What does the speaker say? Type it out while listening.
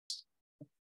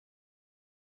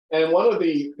And one of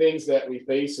the things that we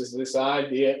face is this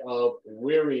idea of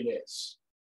weariness.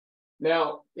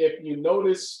 Now, if you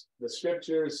notice the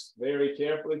scriptures very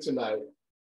carefully tonight,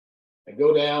 and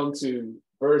go down to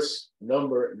verse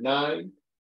number 9,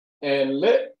 and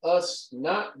let us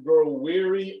not grow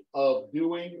weary of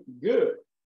doing good,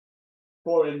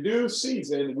 for in due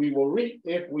season we will reap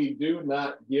if we do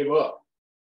not give up.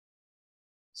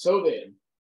 So then,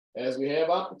 as we have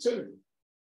opportunity,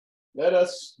 let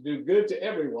us do good to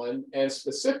everyone, and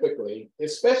specifically,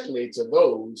 especially to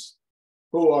those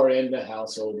who are in the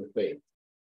household of faith.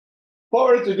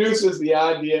 Paul introduces the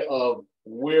idea of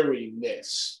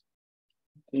weariness.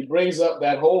 He brings up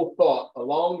that whole thought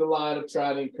along the line of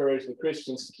trying to encourage the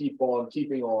Christians to keep on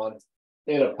keeping on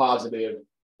in a positive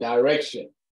direction.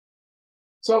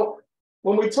 So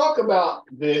when we talk about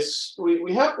this,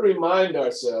 we have to remind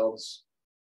ourselves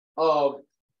of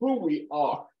who we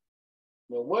are.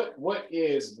 You know, what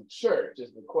is the church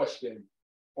is the question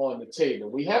on the table.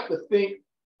 We have to think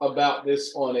about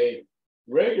this on a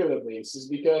regular basis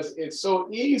because it's so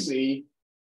easy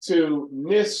to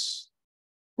miss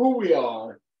who we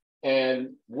are and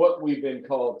what we've been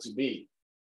called to be.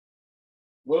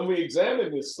 When we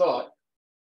examine this thought,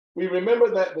 we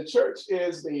remember that the church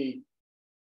is the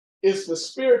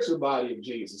spiritual body of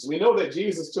Jesus. We know that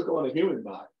Jesus took on a human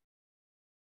body.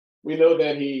 We know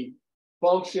that he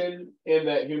functioned in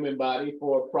that human body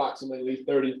for approximately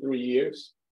 33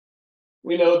 years.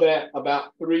 We know that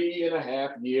about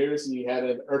 3.5 years he had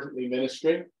an earthly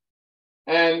ministry.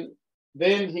 And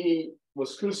then he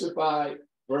was crucified,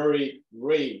 buried,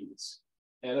 raised,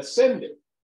 and ascended.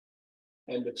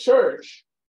 And the church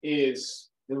is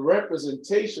the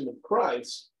representation of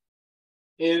Christ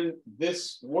in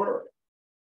this world.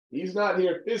 He's not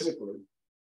here physically,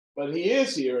 but he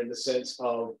is here in the sense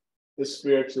of the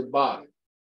spiritual body.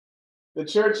 The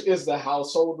church is the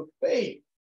household of faith.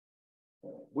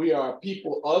 We are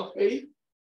people of faith,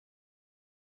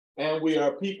 and we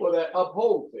are people that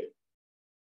uphold faith.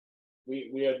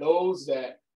 We are those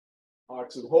that are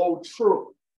to hold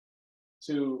true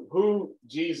to who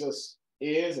Jesus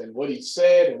is and what he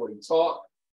said and what he taught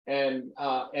and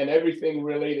everything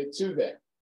related to that.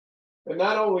 But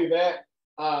not only that,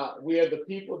 we are the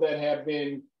people that have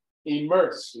been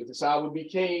immersed. This is how we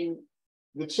became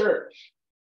the church.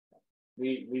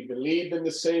 We believed in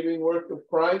the saving work of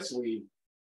Christ. We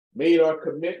made our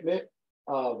commitment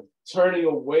of turning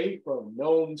away from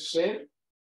known sin.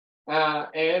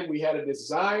 And we had a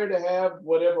desire to have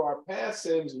whatever our past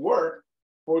sins were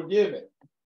forgiven.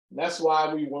 And that's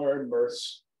why we were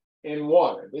immersed in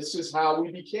water. This is how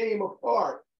we became a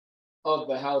part of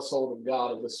the household of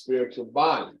God, of the spiritual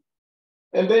body.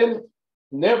 And then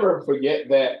never forget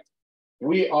that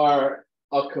we are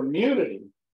a community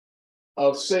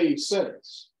of saved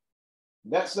sinners.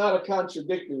 That's not a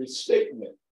contradictory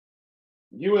statement.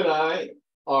 You and I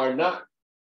are not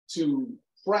to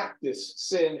practice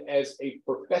sin as a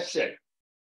profession.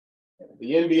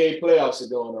 The NBA playoffs are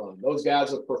going on. Those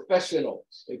guys are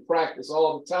professionals. They practice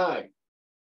all the time,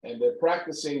 and they're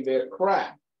practicing their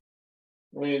craft.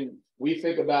 When we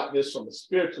think about this from a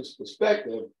spiritual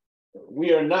perspective,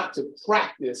 we are not to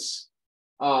practice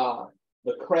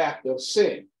the craft of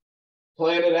sin.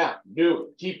 Plan it out, do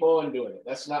it, keep on doing it.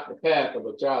 That's not the path of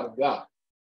a child of God.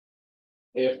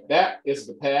 If that is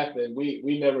the path, then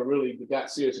we never really got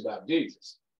serious about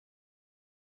Jesus.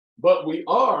 But we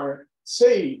are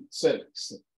saved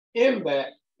sinners in that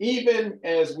even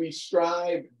as we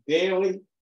strive daily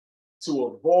to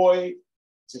avoid,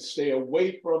 to stay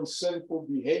away from sinful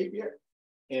behavior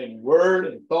in word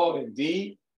and thought and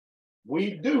deed,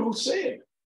 we do sin.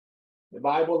 The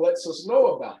Bible lets us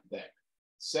know about that.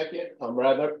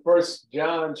 First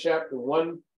John chapter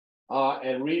 1,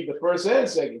 and read the first and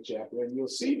second chapter, and you'll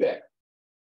see that.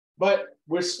 But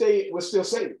we're still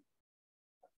saved.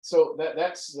 So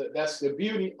that's the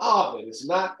beauty of it. It's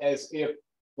not as if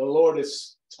the Lord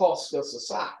has tossed us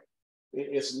aside.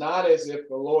 It's not as if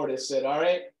the Lord has said, all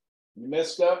right, you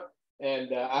messed up,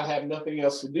 and I have nothing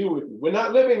else to do with you. We're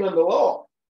not living under law.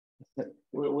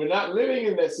 We're not living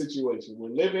in that situation. We're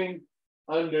living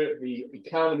under the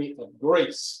economy of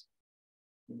grace.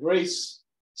 Grace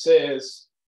says,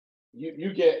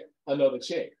 you get another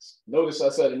chance. Notice I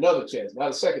said another chance,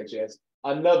 not a second chance,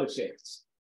 another chance.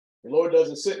 The Lord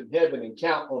doesn't sit in heaven and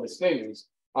count on his fingers.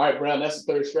 All right, Brown, that's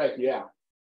the third strike, you out.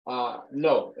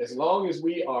 No, as long as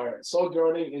we are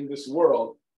sojourning in this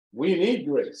world, we need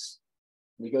grace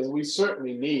because we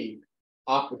certainly need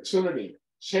opportunity,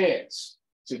 chance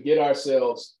to get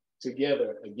ourselves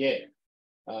together again,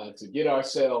 to get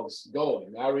ourselves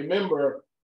going. I remember,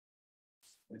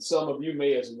 and some of you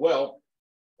may as well,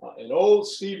 an old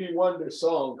Stevie Wonder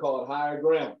song called Higher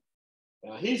Ground.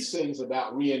 Now, he sings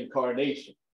about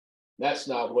reincarnation. That's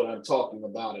not what I'm talking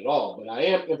about at all, but I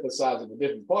am emphasizing a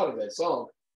different part of that song.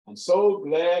 I'm so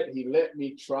glad he let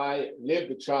me live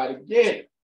to try it again.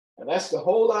 And that's the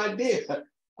whole idea.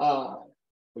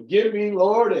 Forgive me,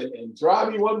 Lord, and try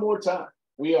me one more time.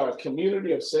 We are a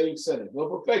community of saved sinners. No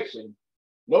perfection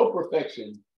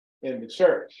in the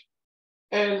church.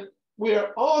 And we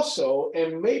are also,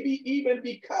 and maybe even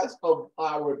because of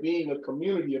our being a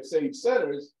community of saved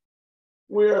sinners,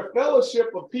 we're a fellowship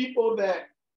of people that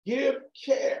give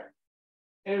care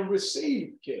and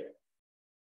receive care.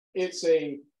 It's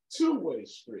a two-way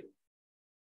street.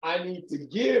 I need to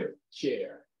give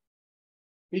care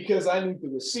because I need to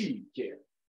receive care.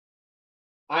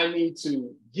 I need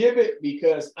to give it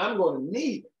because I'm going to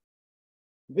need it.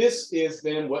 This is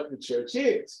then what the church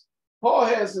is. Paul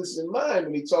has this in mind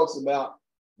when he talks about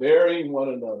bearing one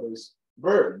another's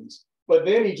burdens, but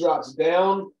then he drops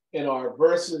down in our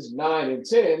verses 9 and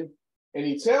 10, and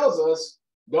he tells us,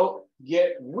 don't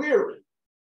get weary.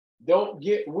 Don't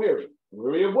get weary.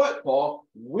 Weary of what, Paul?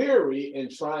 Weary in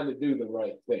trying to do the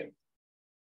right thing.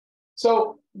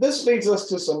 So this leads us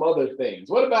to some other things.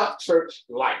 What about church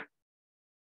life?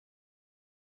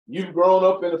 You've grown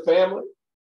up in a family,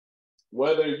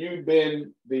 whether you've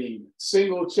been the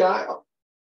single child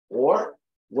or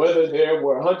whether there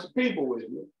were 100 people with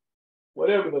you,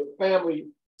 whatever the family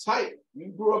type, you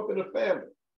grew up in a family.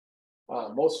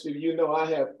 Most of you know I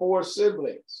have 4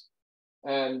 siblings,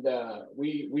 and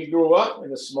we grew up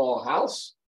in a small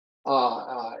house,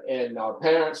 and our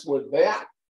parents were there,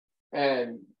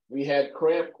 and we had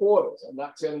cramped quarters. I'm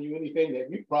not telling you anything that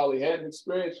you probably hadn't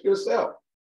experienced yourself.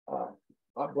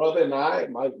 My brother and I,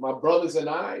 my brothers and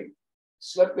I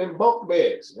slept in bunk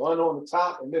beds, one on the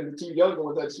top, and then the 2 younger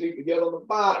ones that sleep together on the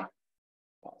bottom.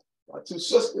 My 2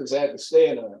 sisters had to stay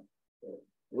in a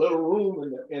little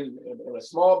room in a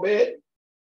small bed,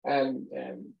 and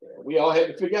we all had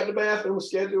to figure out the bathroom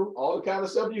schedule, all the kind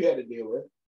of stuff you had to deal with.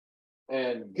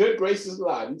 And good gracious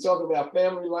alive, you talking about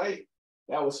family life,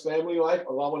 that was family life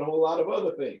along with a whole lot of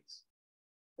other things.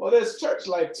 Well, there's church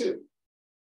life too.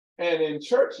 And in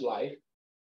church life,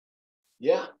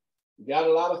 yeah, you got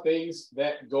a lot of things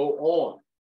that go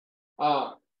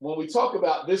on. When we talk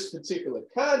about this particular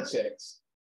context,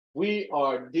 we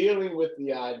are dealing with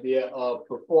the idea of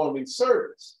performing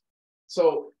service.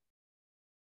 So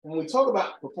when we talk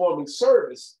about performing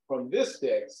service from this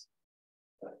text,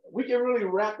 we can really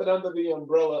wrap it under the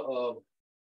umbrella of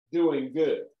doing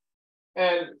good.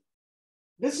 And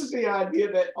this is the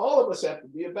idea that all of us have to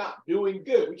be about doing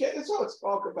good. We can't just always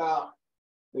talk about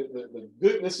the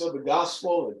goodness of the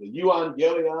gospel, the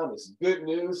euangelion, it's good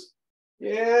news.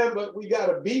 Yeah, but we got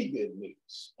to be good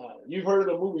news. You've heard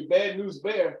of the movie Bad News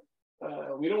Bear.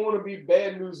 We don't want to be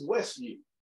Bad News Westview.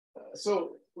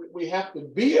 So we have to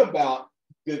be about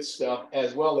good stuff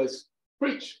as well as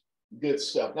preach good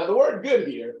stuff. Now, the word good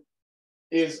here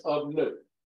is of note.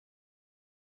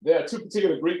 There are 2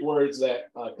 particular Greek words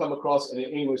that come across in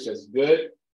English as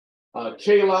good.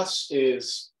 Kalos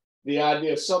is the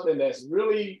idea of something that's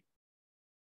really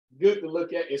good to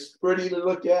look at. It's pretty to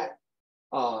look at.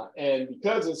 And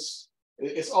because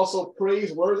it's also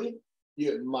praiseworthy,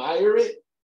 you admire it.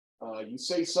 You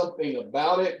say something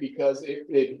about it because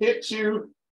it hit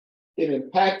you, it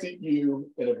impacted you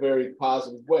in a very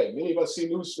positive way. Many of us see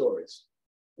news stories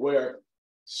where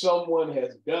someone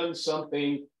has done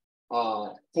something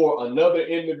for another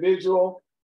individual,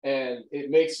 and it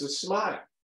makes us smile.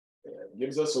 It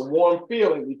gives us a warm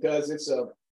feeling because it's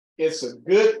a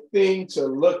good thing to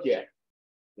look at.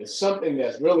 It's something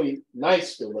that's really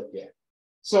nice to look at.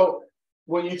 So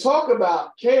when you talk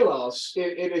about kalos,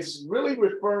 it is really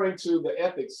referring to the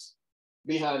ethics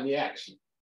behind the action.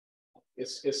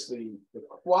 It's the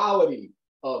quality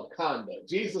of conduct.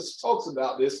 Jesus talks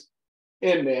about this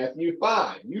in Matthew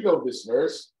 5. You know this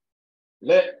verse.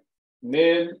 Let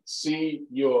men see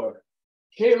your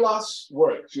kalos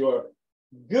works, your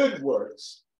good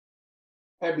works.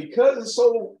 And because it's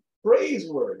so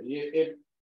praiseworthy,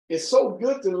 it's so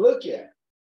good to look at,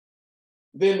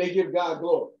 then they give God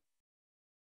glory.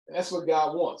 That's what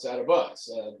God wants out of us.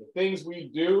 The things we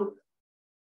do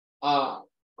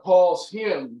cause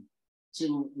him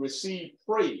to receive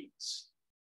praise.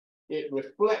 It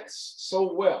reflects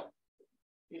so well.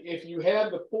 If you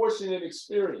have the fortunate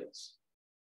experience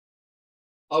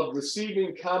of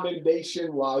receiving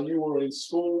commendation while you were in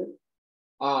school,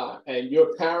 and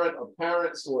your parent or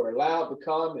parents were allowed to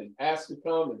come and ask to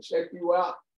come and check you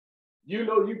out, you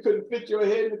know you couldn't fit your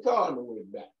head in the car on the way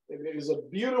back. It is a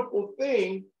beautiful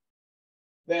thing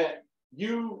that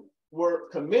you were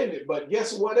commended. But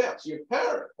guess what else? Your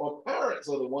parents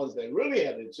are the ones that really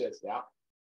have their chest out,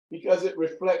 because it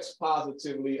reflects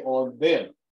positively on them.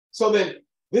 So then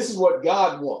this is what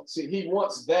God wants. He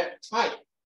wants that type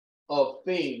of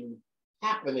thing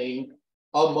happening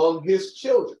among his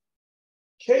children.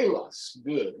 Kalos,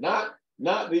 good. Not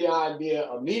the idea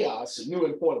of neos, new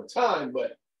in point of time,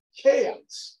 but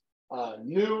chaos,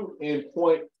 new in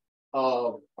point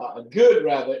of good,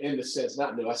 rather, in the sense,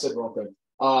 not new, I said the wrong thing.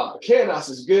 Chaos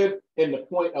is good in the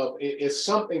point of it's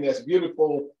something that's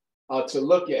beautiful to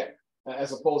look at,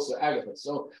 as opposed to agathos.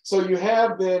 So you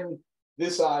have then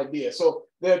this idea. So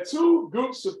there are two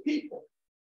groups of people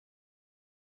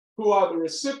who are the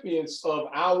recipients of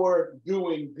our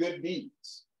doing good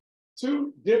deeds.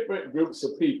 Two different groups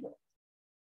of people.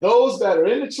 Those that are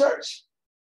in the church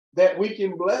that we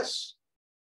can bless,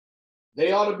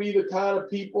 they ought to be the kind of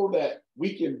people that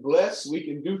we can bless, we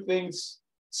can do things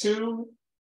to,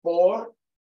 for,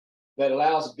 that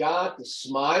allows God to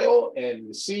smile and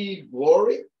receive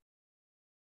glory.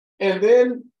 And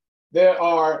then there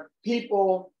are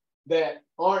people that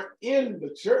aren't in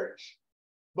the church,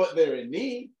 but they're in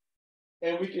need,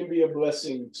 and we can be a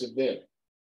blessing to them.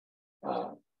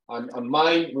 I'm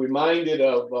reminded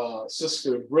of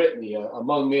Sister Brittany,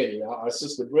 among many, our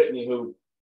Sister Brittany, who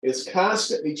is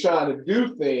constantly trying to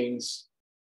do things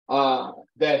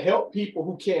that help people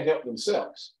who can't help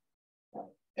themselves.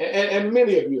 And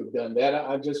many of you have done that.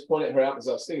 I just pointed her out as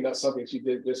I was thinking about something she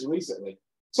did just recently.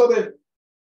 So then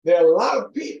there are a lot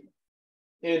of people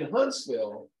in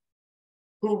Huntsville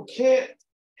who can't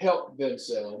help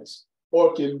themselves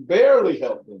or can barely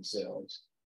help themselves.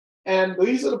 And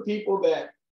these are the people that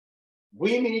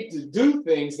we need to do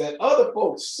things that other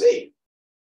folks see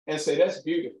and say, that's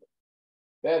beautiful.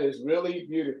 That is really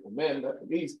beautiful. Man,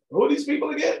 who are these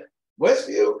people again?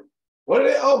 Westview? What are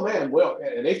they? Oh, man, well,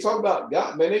 and they talk about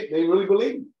God, man, they really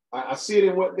believe. I see it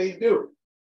in what they do.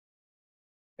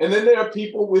 And then there are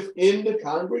people within the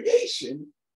congregation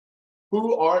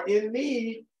who are in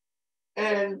need.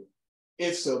 And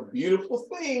it's a beautiful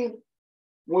thing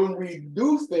when we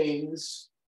do things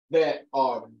that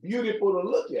are beautiful to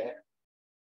look at.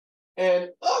 And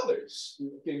others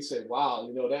can say, wow,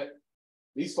 you know, that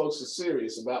these folks are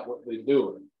serious about what they're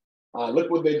doing.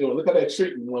 Look what they're doing. Look how they're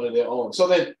treating one of their own. So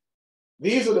then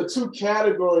these are the two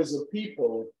categories of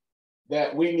people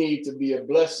that we need to be a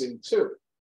blessing to.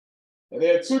 And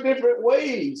there are two different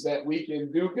ways that we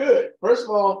can do good. First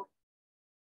of all,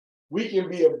 we can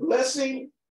be a blessing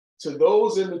to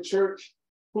those in the church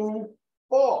who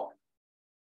fall.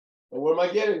 And where am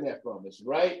I getting that from? It's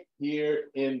right here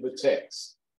in the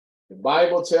text. The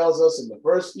Bible tells us in the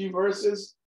first few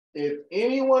verses, if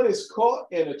anyone is caught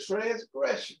in a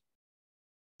transgression,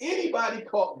 anybody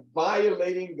caught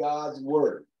violating God's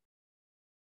word,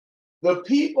 the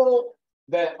people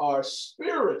that are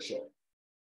spiritual,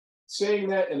 saying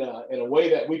that in a way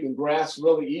that we can grasp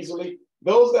really easily,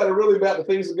 those that are really about the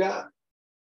things of God,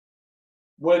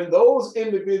 when those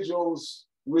individuals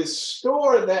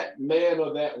restore that man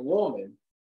or that woman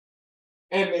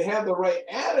and they have the right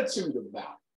attitude about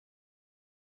it,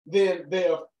 then they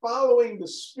are following the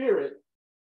spirit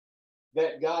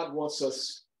that God wants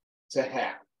us to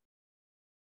have.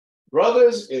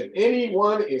 Brothers, if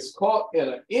anyone is caught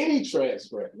in any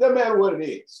transgression, no matter what it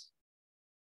is,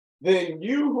 then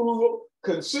you who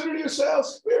consider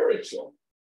yourselves spiritual,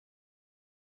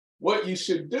 what you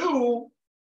should do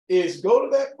is go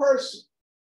to that person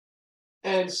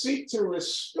and seek to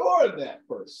restore that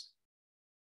person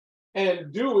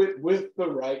and do it with the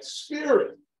right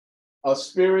spirit, a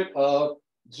spirit of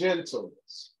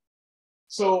gentleness.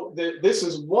 So this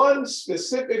is one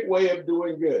specific way of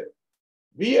doing good.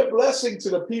 Be a blessing to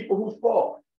the people who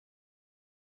fall.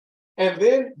 And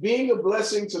then being a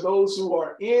blessing to those who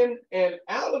are in and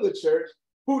out of the church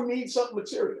who need something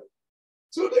material.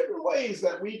 Two different ways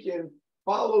that we can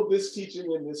follow this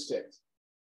teaching in this text.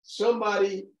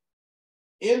 Somebody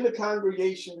in the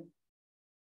congregation,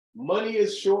 money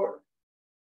is short,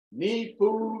 need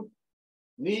food,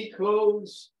 need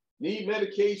clothes, need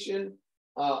medication,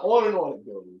 on and on it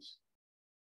goes.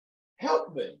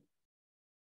 Help them.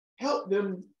 Help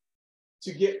them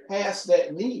to get past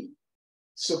that need.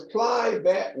 Supply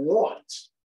that want.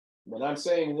 When I'm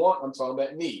saying want, I'm talking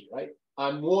about need, right?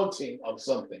 I'm wanting of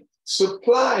something.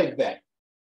 Supply that.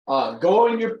 Go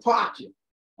in your pocket,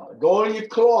 go in your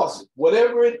closet,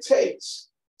 whatever it takes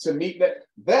to meet that.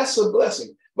 That's a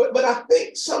blessing. But I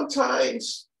think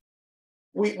sometimes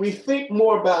we think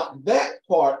more about that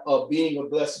part of being a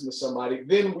blessing to somebody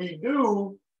than we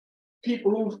do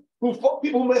people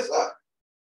who mess up.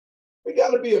 We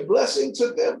got to be a blessing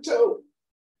to them too.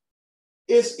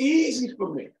 It's easy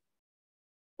for me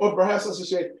Or perhaps I should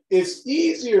say, it's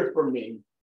easier for me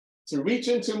to reach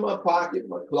into my pocket,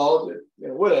 my closet,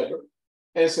 whatever,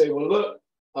 and say, well, look,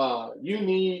 you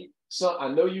need some, I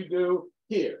know you do,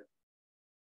 here.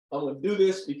 I'm going to do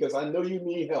this because I know you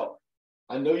need help.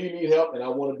 I know you need help and I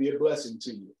want to be a blessing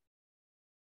to you.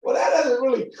 Well, that doesn't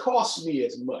really cost me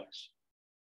as much.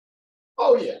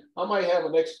 Oh yeah, I might have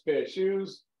an extra pair of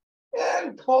shoes. It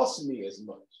doesn't cost me as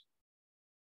much.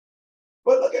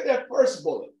 But look at that first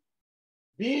bullet.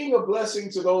 Being a blessing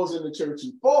to those in the church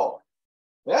who fall.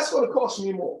 That's going to cost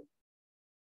me more.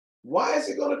 Why is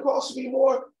it going to cost me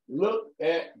more? Look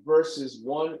at verses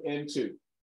 1 and 2.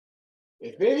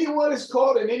 If anyone is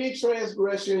caught in any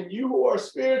transgression, you who are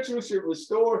spiritual should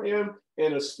restore him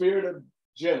in a spirit of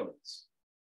gentleness.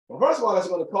 Well, first of all, that's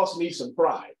going to cost me some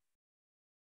pride.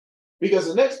 Because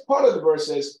the next part of the verse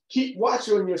says, keep watch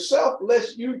on yourself,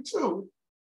 lest you too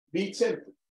be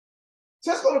tempted.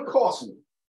 So that's going to cost me.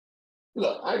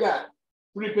 Look, I got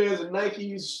 3 pairs of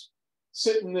Nikes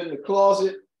sitting in the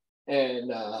closet,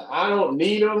 and I don't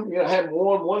need them. I haven't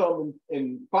worn one of them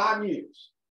in 5 years.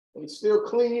 It's still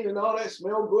clean and all that,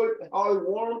 smell good, hardly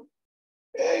warm.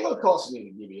 It ain't gonna cost me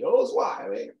to give you those.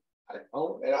 Why?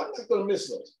 I'm not gonna miss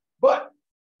those. But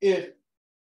if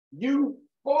you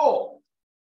fall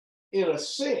in a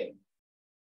sin,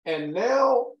 and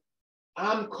now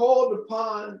I'm called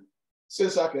upon,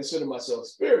 since I consider myself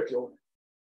spiritual,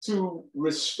 to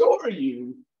restore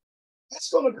you, that's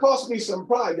gonna cost me some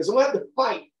pride, because I'm gonna have to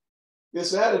fight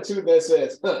this attitude that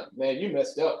says, man, you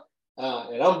messed up,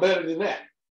 and I'm better than that.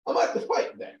 I'm going to have to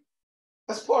fight that.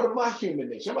 That's part of my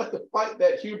human nature. I'm going to have to fight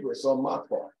that hubris on my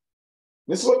part.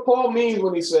 This is what Paul means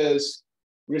when he says,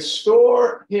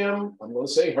 restore him, I'm going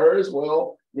to say her as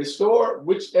well, restore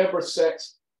whichever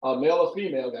sex, male or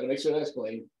female, got to make sure that's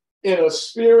plain, in a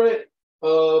spirit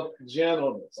of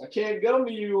gentleness. I can't come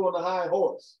to you on a high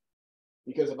horse,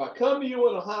 because if I come to you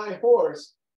on a high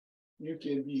horse, you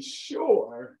can be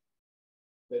sure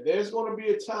that there's going to be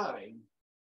a time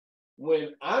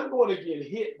when I'm going to get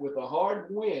hit with a hard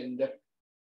wind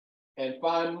and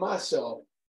find myself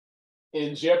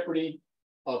in jeopardy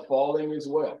of falling as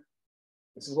well.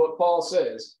 This is what Paul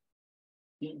says.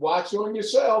 Keep watch on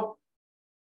yourself,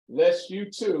 lest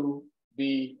you too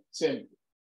be tempted.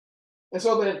 And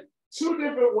so then 2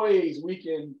 different ways we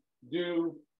can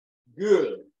do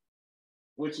good,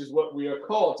 which is what we are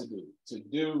called to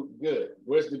do good.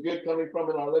 Where's the good coming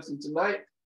from in our lesson tonight?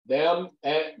 Down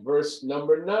at verse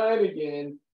number 9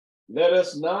 again. Let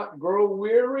us not grow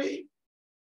weary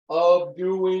of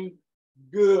doing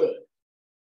good.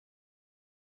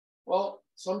 Well,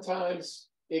 sometimes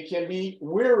it can be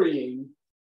wearying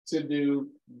to do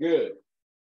good.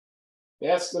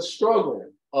 That's the struggle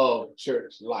of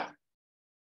church life.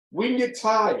 We can get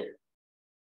tired.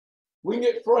 We can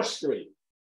get frustrated.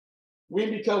 We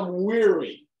become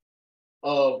weary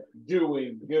of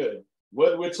doing good.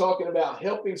 Whether we're talking about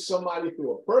helping somebody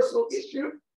through a personal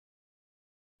issue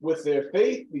with their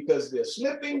faith because they're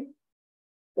slipping,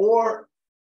 or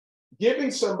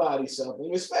giving somebody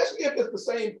something, especially if it's the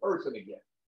same person again.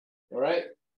 All right?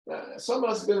 Some of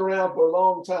us have been around for a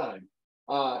long time.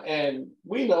 And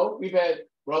we know we've had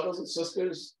brothers and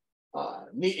sisters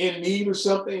in need or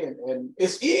something. And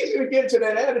it's easy to get to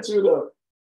that attitude of,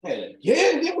 hey,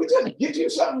 again, didn't we just get you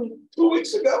something 2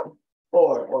 weeks ago?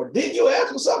 Or did you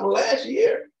ask for something last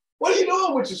year? What are you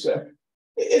doing with yourself?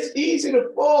 It's easy to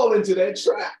fall into that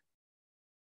trap.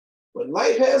 But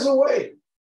life has a way.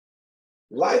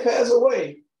 Life has a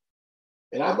way.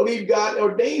 And I believe God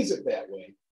ordains it that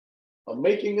way, of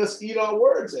making us eat our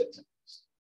words at times.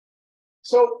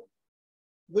 So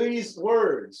these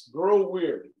words, grow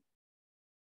weary,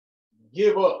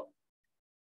 give up.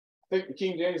 I think the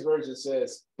King James Version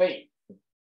says faint.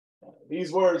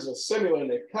 These words are similar in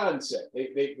their concept.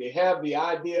 They have the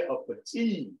idea of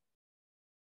fatigue.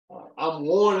 I'm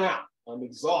worn out. I'm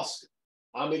exhausted.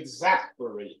 I'm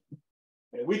exasperated.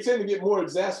 And we tend to get more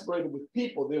exasperated with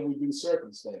people than we do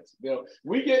circumstances.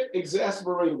 We get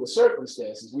exasperated with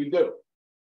circumstances. We do.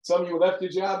 Some of you left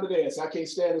your job today and said, I can't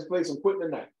stand this place. I'm quitting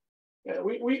tonight.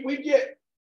 We get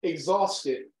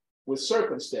exhausted with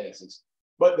circumstances.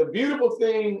 But the beautiful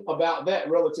thing about that,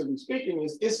 relatively speaking,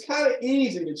 is it's kind of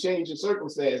easy to change your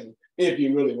circumstances if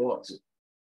you really want to.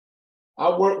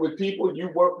 I work with people, you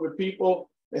work with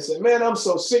people, and say, man, I'm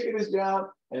so sick of this job.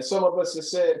 And some of us have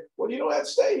said, well, you don't have to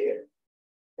stay here.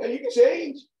 And you can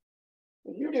change.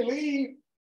 You can leave.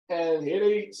 And here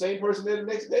the same person there the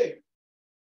next day.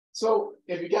 So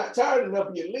if you got tired enough,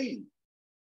 you leave.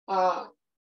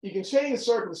 You can change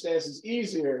circumstances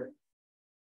easier.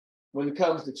 When it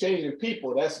comes to changing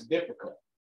people, that's difficult.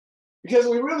 Because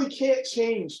we really can't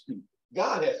change people.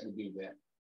 God has to do that.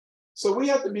 So we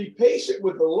have to be patient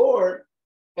with the Lord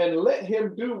and let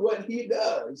him do what he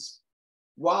does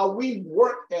while we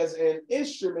work as an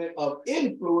instrument of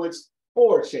influence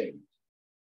for change.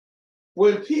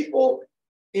 When people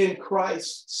in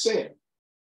Christ sin,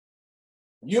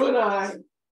 you and I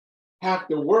have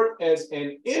to work as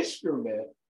an instrument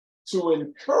to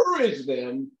encourage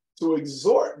them, to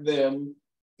exhort them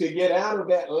to get out of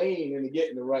that lane and to get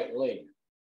in the right lane.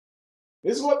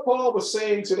 This is what Paul was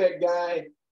saying to that guy,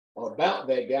 or about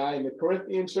that guy in the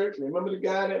Corinthian church. Remember the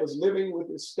guy that was living with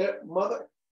his stepmother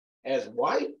as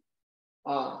wife?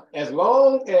 As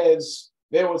long as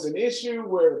there was an issue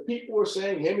where people were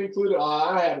saying, him included, oh,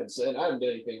 I haven't sinned, I haven't done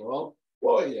anything wrong.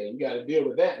 Well, yeah, you got to deal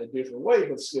with that in a different way,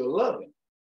 but still love him.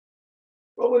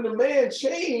 But when the man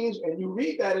changed, and you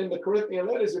read that in the Corinthian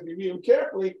letters, if you read them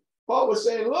carefully, Paul was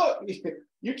saying, look,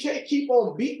 you can't keep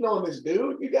on beating on this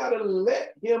dude. You got to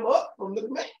let him up from the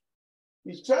mat.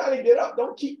 He's trying to get up.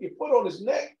 Don't keep your foot on his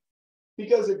neck,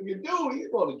 because if you do, he's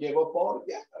going to give up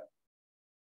altogether.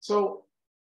 So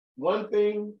one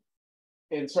thing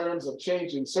in terms of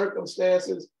changing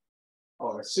circumstances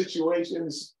or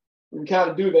situations, we can kind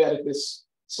of do that if it's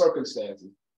circumstances,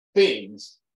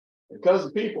 things. Because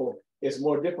of people, it's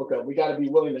more difficult. We got to be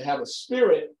willing to have a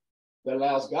spirit that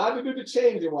allows God to do the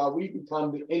changing while we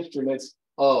become the instruments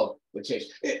of the change.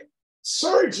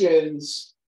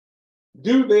 Surgeons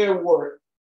do their work,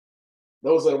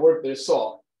 those that work their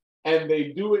salt, and they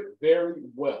do it very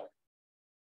well.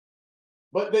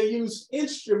 But they use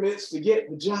instruments to get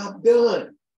the job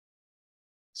done.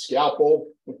 Scalpel,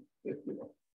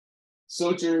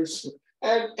 sutures,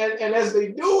 and as they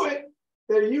do it,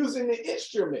 they're using the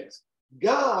instruments.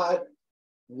 God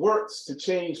works to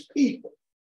change people.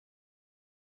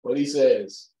 What he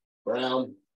says,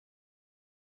 Brown,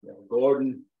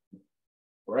 Gordon,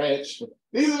 Branch,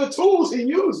 these are the tools he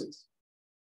uses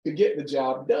to get the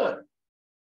job done.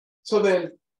 So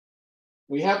then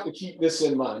we have to keep this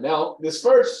in mind. Now, this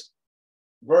first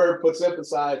verb puts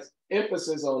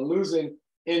emphasis on losing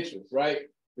interest, right?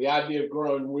 The idea of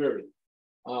growing weary.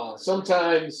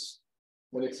 Sometimes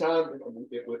when it's time,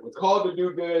 we're called to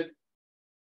do good,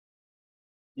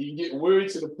 you can get weary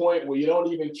to the point where you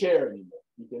don't even care anymore.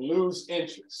 You can lose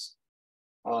interest.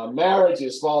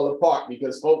 Marriages fall apart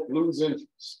because folks lose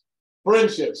interest.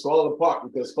 Friendships fall apart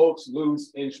because folks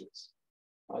lose interest.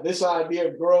 This idea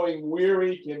of growing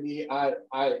weary can be, I'm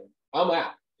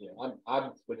out.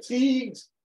 I'm fatigued.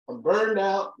 I'm burned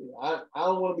out. I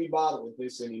don't want to be bothered with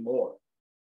this anymore.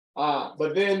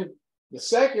 But then the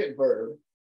second verb,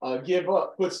 give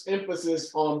up, puts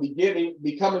emphasis on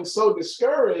becoming so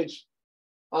discouraged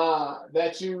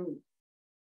that you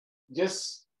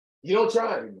don't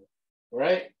try anymore,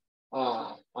 right?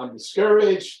 I'm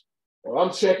discouraged, or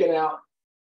I'm checking out.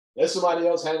 Let somebody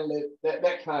else handle it.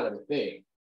 That kind of a thing.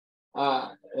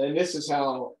 And this is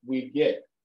how we get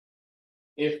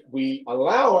if we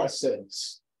allow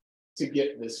ourselves to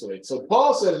get this way. So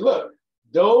Paul says, look,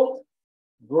 don't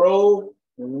grow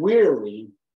weary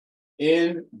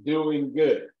in doing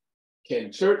good.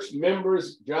 Can church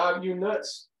members drive you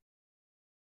nuts?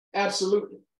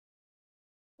 Absolutely.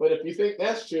 But if you think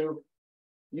that's true,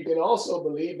 you can also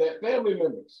believe that family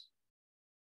members,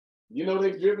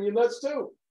 they've driven you nuts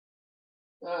too.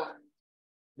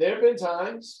 There have been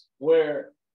times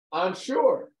where I'm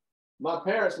sure my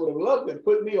parents would have loved to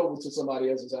put me over to somebody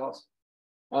else's house.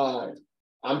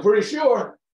 I'm pretty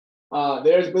sure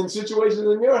there's been situations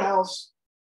in your house,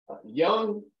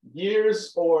 young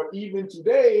years or even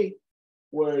today,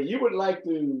 where you would like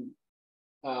to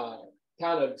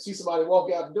kind of see somebody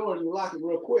walk out the door and you lock it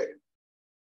real quick.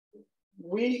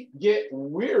 We get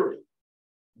weary,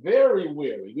 very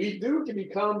weary. We can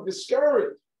become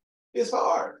discouraged. It's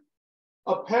hard.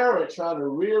 A parent trying to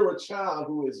rear a child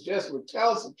who is just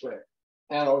recalcitrant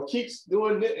or keeps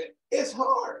doing it, it's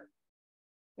hard.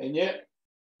 And yet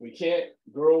we can't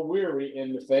grow weary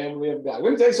in the family of God.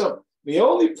 Let me tell you something. The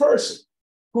only person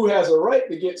who has a right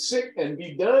to get sick and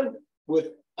be done with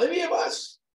any of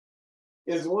us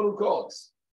is the one who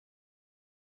calls.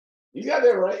 He's got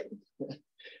that right.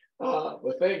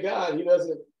 But thank God he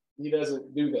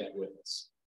doesn't do that with us.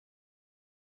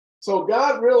 So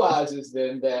God realizes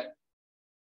then that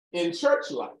in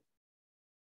church life,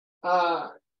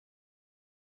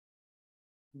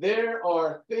 there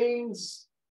are things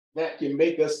that can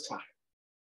make us tired.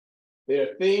 There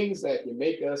are things that can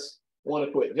make us want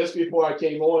to quit. Just before I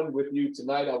came on with you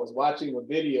tonight, I was watching a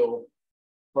video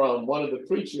from one of the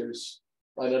preachers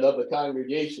in another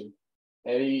congregation,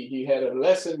 and he had a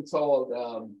lesson called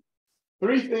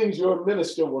 3 Things Your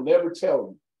Minister Will Never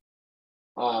Tell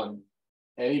You.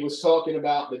 And he was talking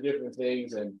about the different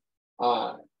things, and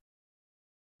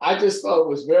I just thought it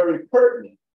was very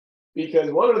pertinent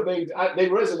because one of the things they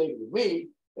resonated with me.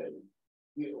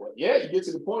 Yeah, you get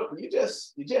to the point where you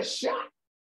just shot.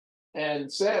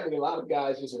 And sadly, a lot of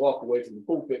guys just walk away from the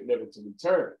pulpit never to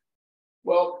return.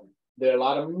 Well, there are a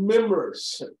lot of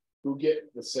members who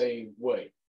get the same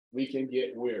way. We can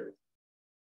get weary.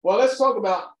 Well, let's talk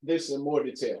about this in more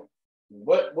detail.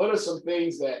 What are some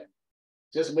things that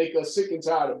just make us sick and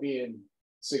tired of being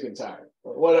sick and tired?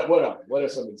 What are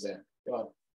some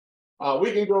examples?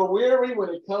 We can grow weary when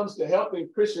it comes to helping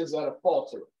Christians that are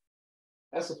faltering.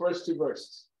 That's the first two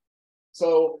verses.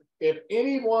 So if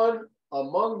anyone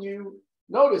among you,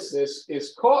 notice this,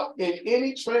 is caught in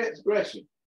any transgression,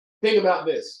 think about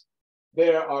this.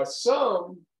 There are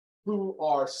some who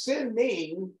are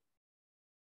sinning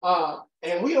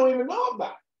and we don't even know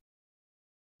about it.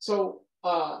 So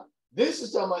this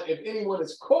is talking about if anyone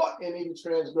is caught in any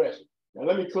transgression. Now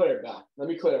let me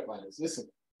clarify this. Listen,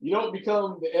 you don't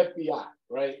become the FBI,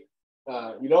 right?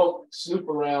 You don't snoop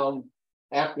around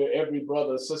after every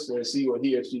brother or sister and see what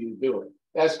he or she is doing.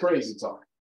 That's crazy talk.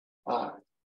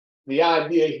 The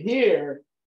idea here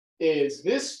is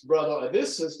this brother or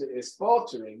this sister is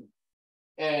faltering,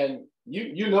 and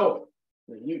you know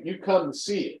it. You come to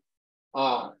see it.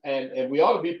 And we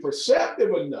ought to be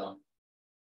perceptive enough.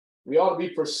 We ought to be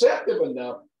perceptive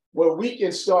enough where we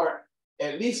can start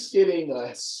at least getting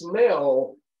a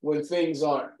smell when things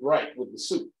aren't right with the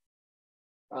soup.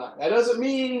 That doesn't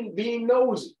mean being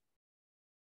nosy.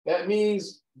 That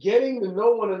means getting to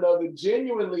know one another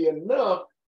genuinely enough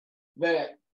that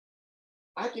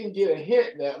I can get a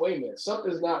hint that, wait a minute,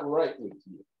 something's not right with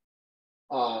you.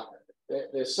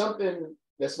 There's something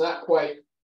that's not quite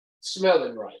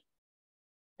smelling right.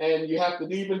 And you have to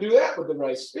even do that with the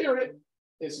right spirit.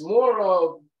 It's more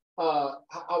of,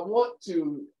 I want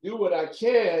to do what I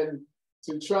can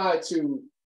to try to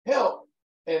help.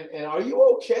 And are you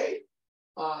okay?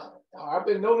 I've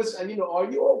been noticing,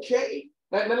 are you okay?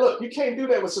 Now look, you can't do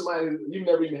that with somebody who you've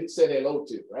never even said hello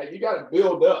to, right? You got to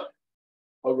build up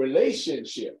a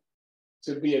relationship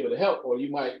to be able to help, or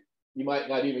you might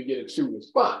not even get a true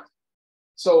response.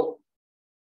 So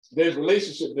there's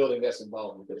relationship building that's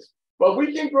involved with this. But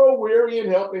we can grow weary in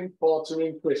helping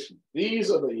faltering Christians. These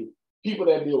are the people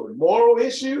that deal with moral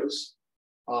issues,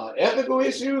 ethical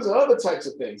issues, and other types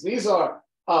of things. These are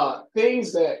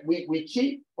things that we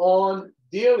keep on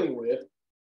dealing with,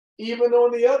 even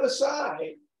on the other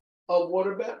side of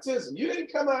water baptism. You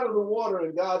didn't come out of the water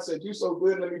and God said, "You're so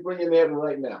good, let me bring you in heaven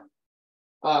right now."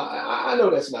 I know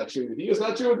that's not true with you. It's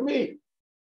not true with me.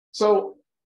 So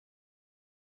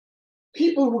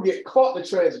people who get caught in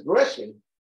transgression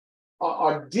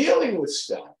are dealing with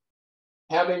stuff,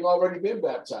 having already been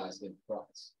baptized in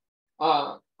Christ.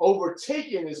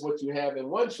 Overtaken is what you have in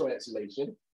one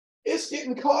translation. It's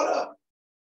getting caught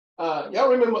up. Y'all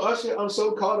remember Usher, I'm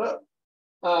so caught up?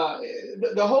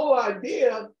 The whole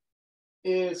idea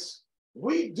is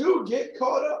we do get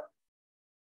caught up.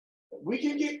 We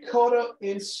can get caught up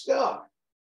in stuff.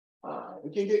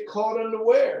 We can get caught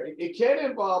unaware. It can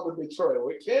involve a betrayal.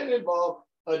 It can involve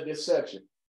a deception.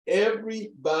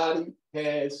 Everybody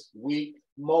has weak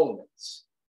moments.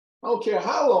 I don't care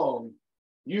how long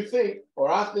you think,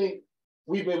 or I think,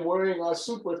 we've been wearing our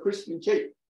super Christian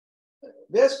cape.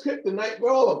 There's kryptonite for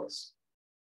all of us.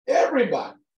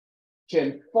 Everybody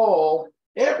can fall.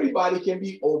 Everybody can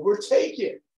be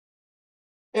overtaken.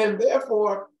 And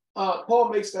therefore, Paul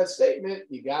makes that statement,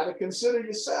 you got to consider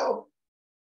yourself,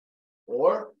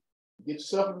 or get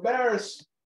yourself embarrassed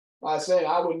by saying,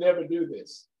 I would never do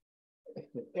this.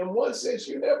 In one sense,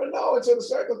 you never know until the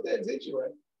circumstance hits you,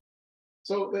 right?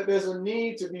 So there's a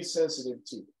need to be sensitive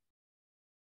to.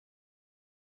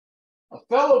 A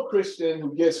fellow Christian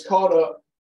who gets caught up,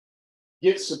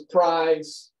 gets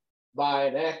surprised by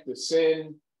an act of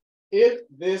sin. If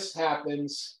this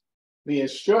happens, the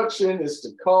instruction is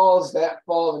to cause that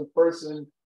fallen person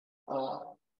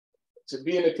to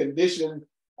be in a condition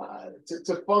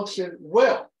to function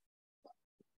well.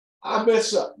 I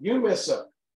mess up, you mess up.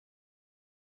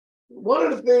 One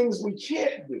of the things we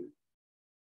can't do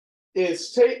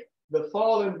is take the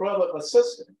fallen brother or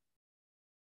sister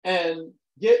and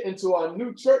get into our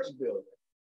new church building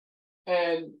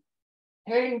and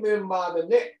hang them by the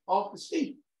neck off the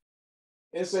steep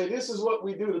and say, this is what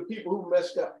we do to people who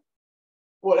messed up.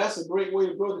 Boy, that's a great way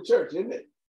to grow the church, isn't it?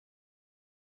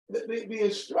 The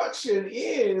instruction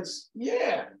is,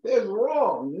 yeah, there's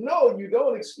wrong. No, you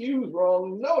don't excuse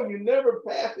wrong. No, you never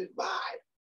pass it by.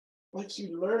 But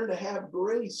you learn to have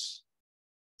grace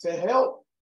to help,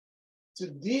 to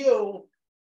deal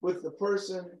with the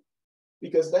person,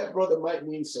 because that brother might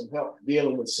need some help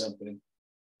dealing with something.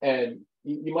 And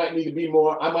You might need to be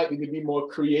more, I might need to be more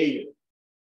creative.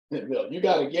 You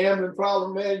got a gambling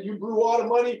problem, man. You blew all the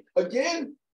money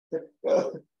again.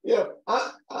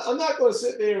 I'm not going to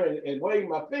sit there and wave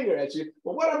my finger at you.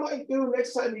 But what I might do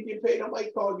next time you get paid, I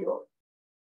might call you up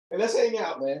and let's hang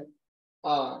out, man.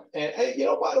 And you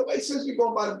know, by the way, since you're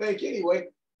going by the bank anyway,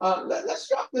 let's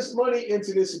drop this money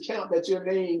into this account that your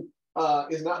name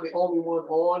is not the only one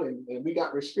on, and we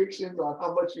got restrictions on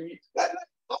how much you need. I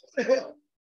want to help,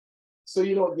 so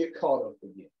you don't get caught up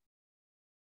again.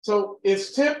 So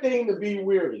it's tempting to be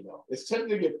weary, though. It's tempting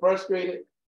to get frustrated,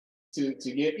 to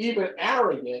get even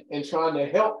arrogant in trying to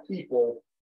help people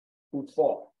who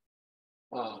fall.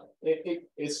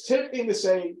 It's tempting to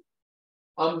say,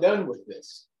 I'm done with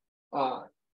this.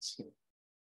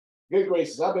 Good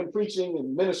gracious, I've been preaching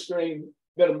and ministering,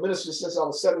 been a minister since I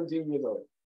was 17 years old.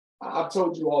 I've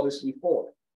told you all this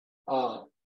before.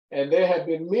 And there have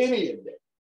been many of them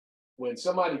when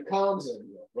somebody comes and,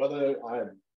 brother,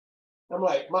 I'm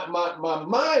like, my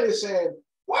mind is saying,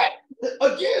 what?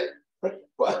 Again?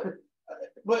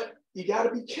 But you got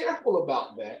to be careful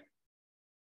about that,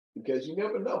 because you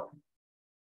never know.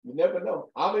 You never know.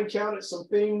 I've encountered some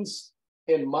things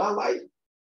in my life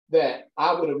that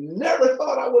I would have never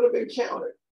thought I would have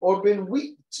encountered or been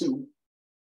weak to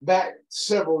back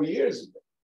several years ago.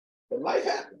 But life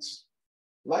happens.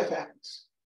 Life happens.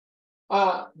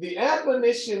 The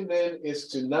admonition then is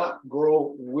to not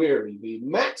grow weary. The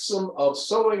maxim of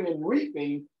sowing and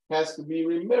reaping has to be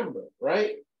remembered,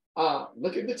 right?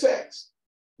 Look at the text.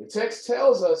 The text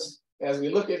tells us, as we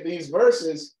look at these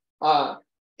verses,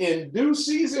 in due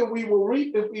season we will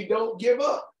reap if we don't give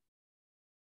up.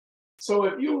 So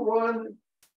if you run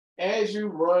as you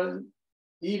run,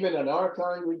 even in our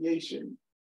congregation,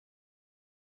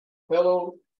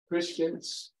 fellow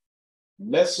Christians,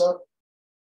 mess up,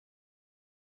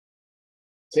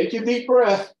 take a deep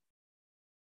breath,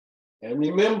 and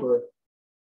remember,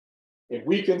 if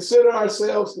we consider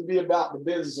ourselves to be about the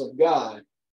business of God,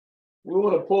 we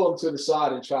want to pull them to the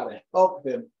side and try to help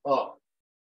them up,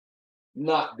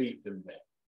 not beat them down.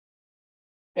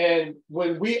 And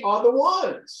when we are the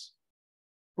ones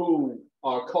who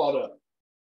are caught up,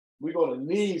 we're going to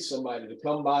need somebody to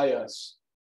come by us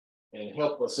and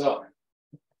help us up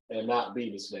and not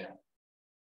beat us down.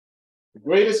 The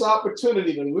greatest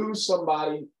opportunity to lose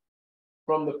somebody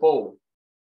from the fold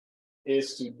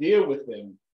is to deal with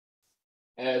them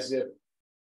as if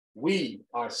we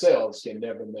ourselves can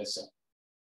never mess up.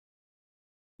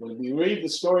 When we read the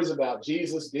stories about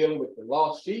Jesus dealing with the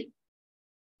lost sheep,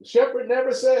 the shepherd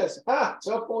never says, it's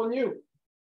up on you.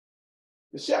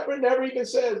 The shepherd never even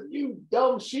says, you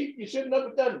dumb sheep, you should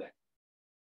never done that.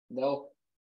 No,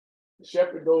 the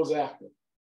shepherd goes after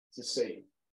to save.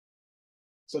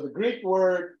 So the Greek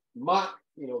word mock,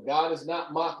 God is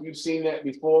not mocked. You've seen that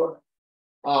before.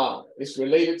 It's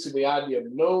related to the idea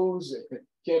of nose. It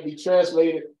can be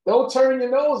translated. Don't turn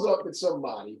your nose up at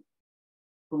somebody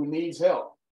who needs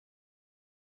help.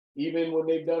 Even when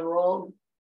they've done wrong,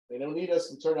 they don't need us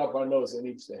to turn up our nose. They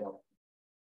need us to help.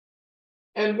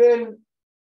 And then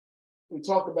we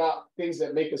talk about things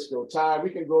that make us grow tired.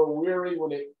 We can grow weary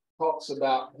when it talks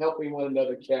about helping one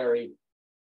another carry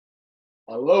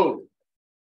a load.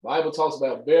 The Bible talks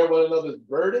about bear one another's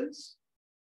burdens.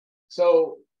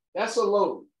 So that's a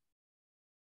load.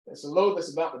 It's a load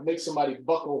that's about to make somebody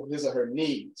buckle his or her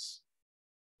knees.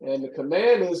 And the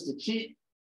command is to keep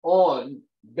on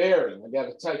bearing. I got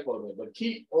a typo there, but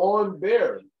keep on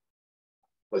bearing.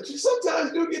 But you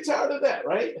sometimes do get tired of that,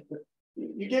 right?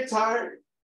 You get tired.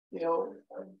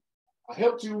 I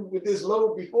helped you with this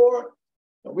load before.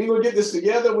 We're going to get this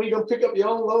together. We're going to pick up your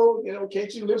own load.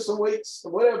 Can't you lift some weights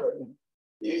or whatever?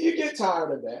 You get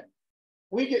tired of that.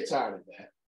 We get tired of that.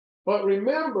 But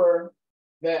remember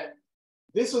that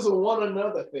this is a one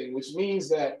another thing, which means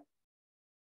that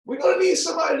we're going to need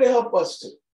somebody to help us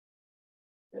too.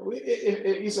 And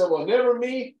if you say, well, never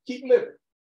me, keep living.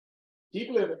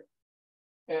 Keep living.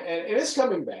 And it's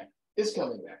coming back. It's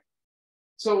coming back.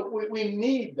 So we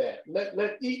need that.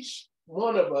 Let each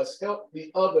one of us help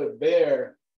the other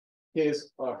bear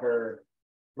his or her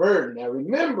burden. Now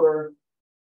remember,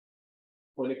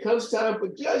 when it comes time for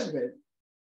judgment,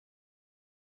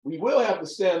 we will have to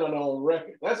stand on our own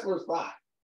record. That's verse 5,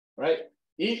 right?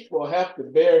 Each will have to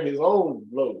bear his own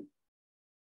load.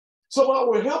 So while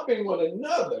we're helping one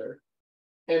another,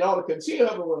 and ought to continue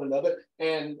helping one another,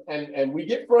 and we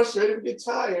get frustrated, we get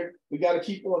tired, we got to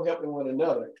keep on helping one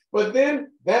another. But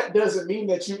then that doesn't mean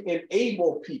that you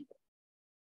enable people.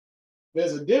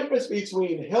 There's a difference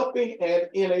between helping and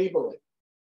enabling.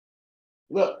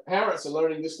 Look, parents are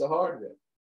learning this the hard way.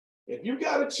 If you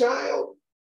got a child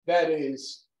that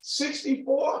is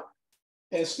 64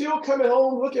 and still coming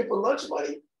home looking for lunch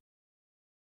money,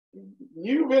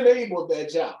 you've enabled that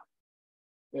job.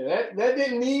 And that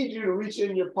didn't need you to reach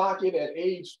in your pocket at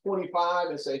age 25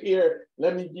 and say, here,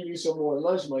 let me give you some more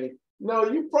lunch money. No,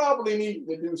 you probably need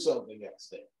to do something else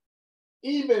there.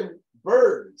 Even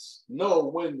birds know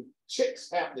when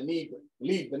chicks have to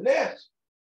leave the nest.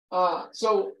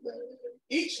 So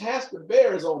each has to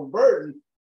bear his own burden.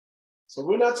 So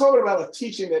we're not talking about a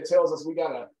teaching that tells us we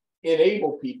got to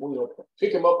enable people,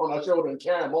 pick them up on our shoulder and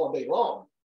carry them all day long.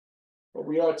 But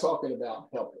we are talking about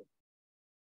helping.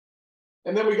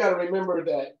 And then we got to remember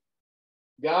that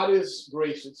God is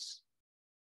gracious,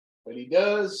 but he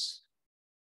does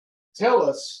tell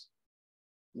us,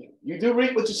 you do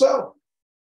reap what you sow.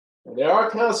 And there are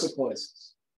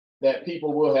consequences that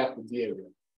people will have to deal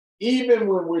with, even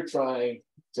when we're trying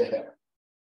to help.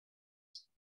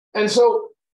 And so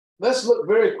let's look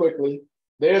very quickly.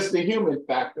 There's the human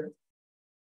factor.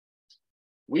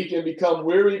 We can become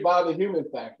weary by the human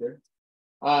factor.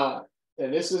 And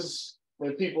this is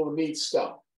when people need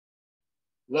stuff.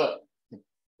 Look,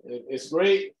 it's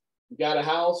great. You got a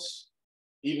house,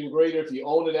 even greater if you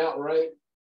own it outright,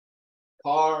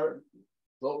 car,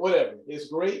 whatever. It's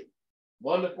great,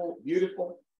 wonderful,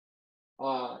 beautiful.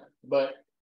 But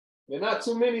there are not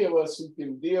too many of us who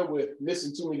can deal with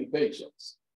missing too many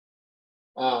paychecks.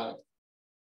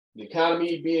 The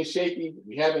economy being shaky,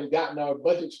 we haven't gotten our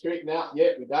budget straightened out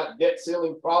yet. We got a debt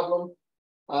ceiling problem.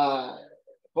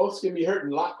 Folks can be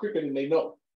hurting a lot quicker than they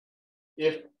know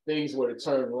if things were to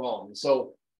turn wrong.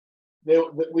 So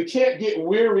we can't get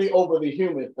weary over the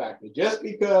human factor. Just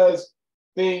because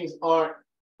things aren't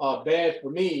bad for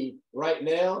me right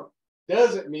now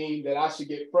doesn't mean that I should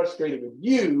get frustrated with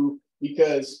you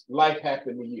because life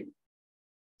happened to you.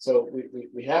 So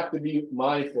we have to be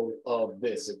mindful of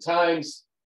this. At times,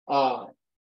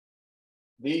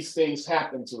 these things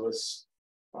happen to us.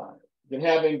 You can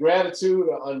have ingratitude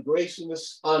or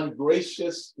ungraciousness.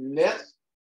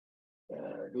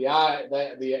 The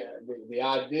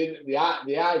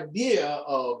idea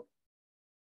of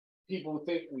people who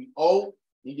think we owe,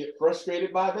 you get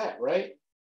frustrated by that, right?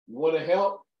 You want to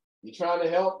help, you're trying to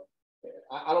help.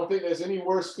 I don't think there's any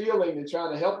worse feeling than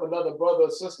trying to help another brother or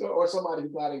sister or somebody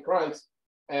who's not in Christ,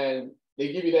 and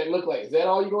they give you that look like, is that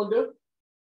all you're going to do?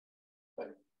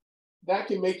 That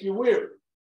can make you weary.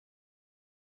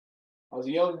 I was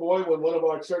a young boy when one of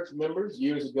our church members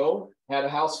years ago had a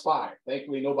house fire.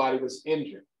 Thankfully, nobody was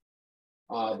injured.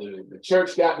 The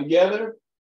church got together,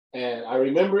 and I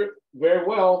remember it very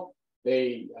well.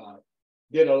 They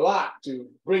did a lot to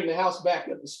bring the house back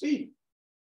up to speed.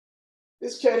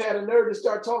 This cat had a nerve to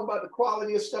start talking about the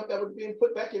quality of stuff that was being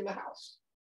put back in the house.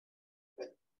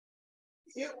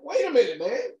 Wait a minute,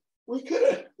 man. We could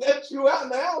have let you out in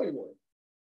the alleyway.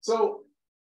 So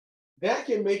that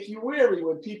can make you weary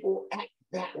when people act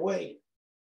that way.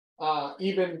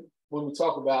 Even when we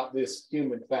talk about this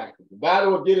human factor. The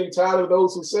battle of getting tired of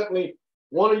those who simply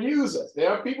want to use us. There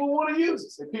are people who want to use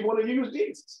us, and people want to use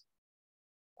Jesus.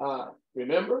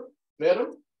 Remember, fed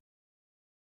them.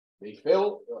 They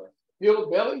filled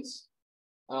bellies.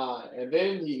 And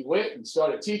then he went and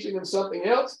started teaching them something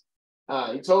else.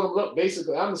 He told them, look,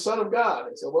 basically, I'm the Son of God.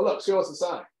 They said, well, look, show us a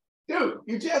sign. Dude,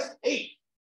 you just ate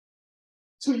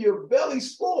till your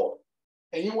belly's full,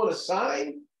 and you want a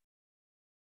sign?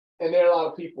 And there are a lot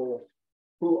of people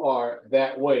who are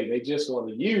that way. They just want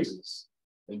to use us.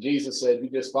 And Jesus said, you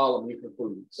just follow me for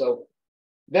food. So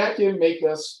that can make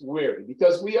us weary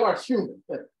because we are human,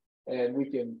 and we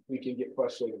can get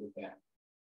frustrated with that.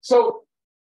 So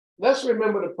let's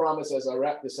remember the promise as I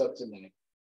wrap this up tonight.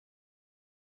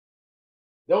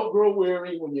 Don't grow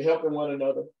weary when you're helping one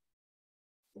another.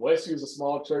 Westview is a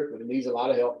small church, but it needs a lot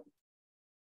of help.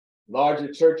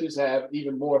 Larger churches have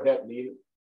even more help needed.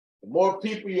 The more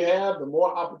people you have, the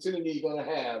more opportunity you're going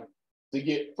to have to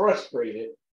get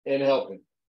frustrated in helping.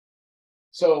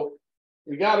 So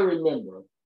we got to remember,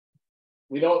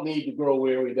 we don't need to grow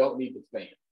weary. We don't need to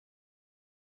faint.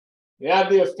 The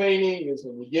idea of fainting is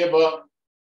when you give up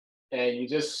and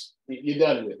you're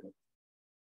done with it.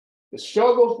 The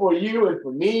struggle for you and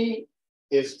for me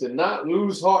is to not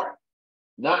lose heart,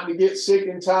 not to get sick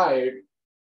and tired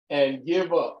and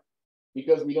give up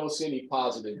because we don't see any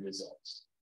positive results.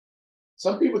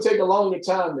 Some people take a longer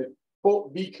time to,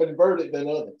 quote, be converted than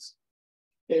others.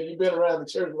 If you've been around the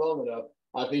church long enough,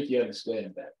 I think you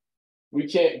understand that. We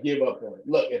can't give up on it.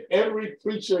 Look, if every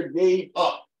preacher gave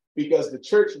up because the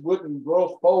church wouldn't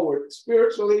grow forward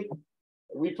spiritually,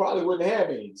 we probably wouldn't have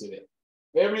any today.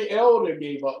 If every elder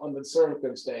gave up under the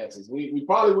circumstances, we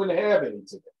probably wouldn't have any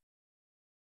today.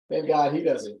 Thank God he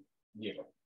doesn't give up.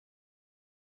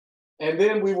 And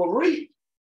then we will reap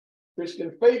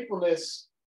Christian faithfulness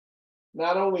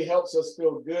not only helps us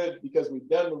feel good because we've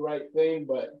done the right thing,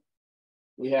 but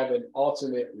we have an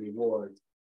ultimate reward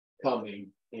coming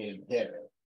in heaven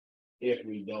if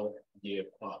we don't give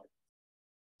up.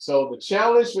 So the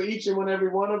challenge for each and every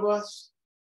one of us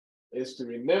is to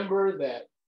remember that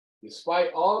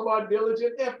despite all of our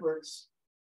diligent efforts,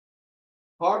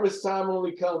 harvest time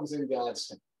only comes in God's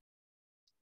time.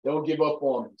 Don't give up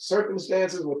on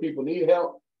circumstances where people need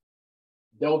help.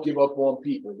 Don't give up on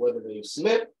people, whether they've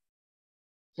slipped,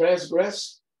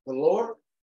 transgressed the Lord,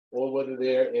 or whether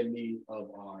they're in need of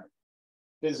our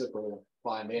physical,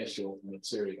 financial,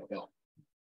 material help.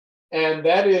 And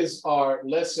that is our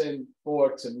lesson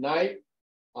for tonight.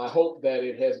 I hope that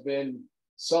it has been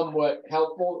somewhat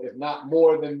helpful, if not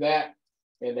more than that.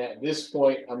 And at this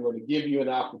point, I'm going to give you an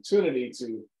opportunity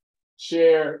to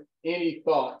share any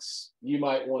thoughts you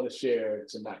might want to share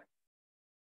tonight.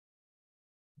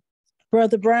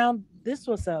 Brother Brown, this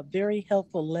was a very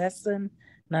helpful lesson,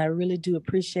 and I really do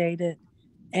appreciate it.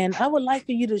 And I would like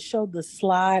for you to show the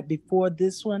slide before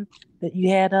this one that you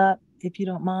had up, if you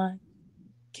don't mind.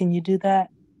 Can you do that?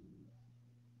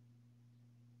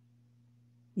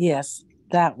 Yes,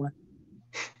 that one.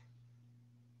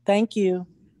 Thank you.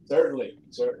 Certainly,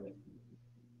 certainly.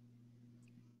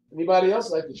 Anybody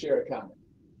else like to share a comment?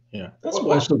 Yeah, that's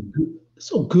why it's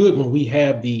so good when we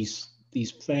have these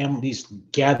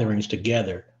gatherings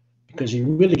together, because you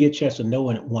really get a chance to know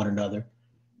one another.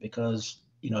 Because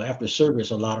after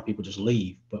service, a lot of people just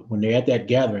leave, but when they're at that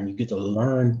gathering, you get to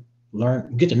learn,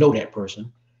 get to know that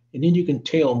person, and then you can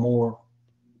tell more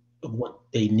of what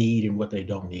they need and what they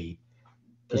don't need,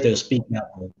 because they'll speak out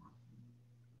more.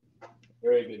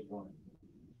 Very good point.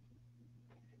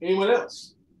 Anyone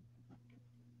else?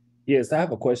 Yes, I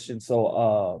have a question.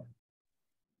 So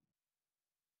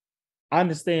I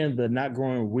understand the not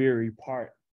growing weary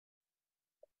part.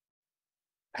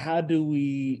 How do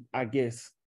we, I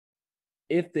guess,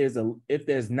 if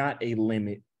there's not a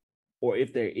limit, or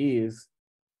if there is,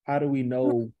 how do we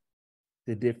know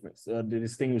the difference, to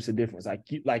distinguish the difference?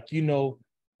 Like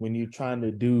when you're trying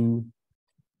to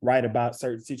write about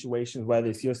certain situations, whether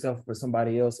it's yourself or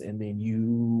somebody else, and then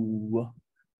you,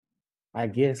 I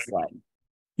guess, like,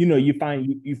 you find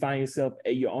yourself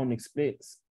at your own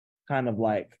expense, kind of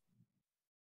like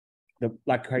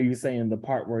how you were saying, the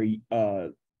part where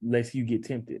lets you get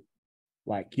tempted,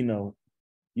 like,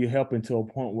 you're helping to a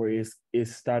point where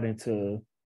it's starting to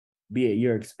be at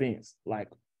your expense. Like,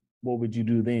 what would you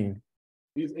do then?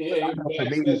 Yeah,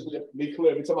 be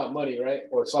clear. We're talking about money, right?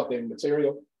 Or something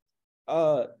material.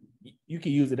 You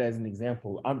can use it as an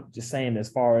example. I'm just saying, as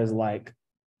far as like,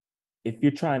 if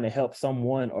you're trying to help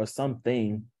someone or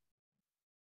something,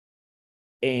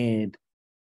 and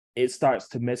it starts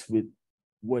to mess with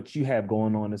what you have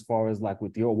going on, as far as like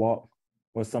with your walk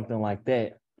or something like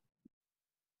that.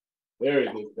 Very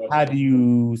good. How do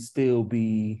you still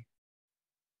be?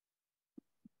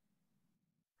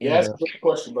 Yeah, that's a great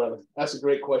question, brother. That's a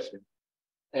great question.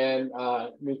 And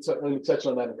let me touch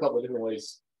on that in a couple of different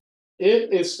ways.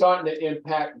 If it's starting to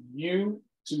impact you,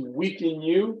 to weaken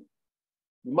you,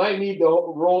 you might need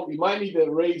to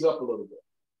raise up a little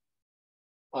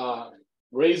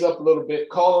bit.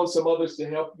 Call on some others to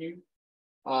help you,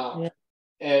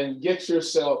 and get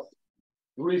yourself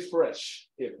refreshed,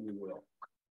 if you will.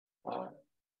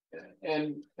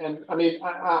 And I mean,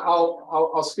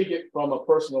 I'll speak it from a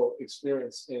personal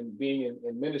experience in being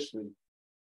in ministry.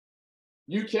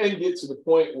 You can get to the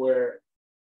point where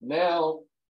now,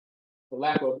 for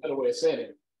lack of a better way of saying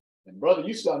it, and brother,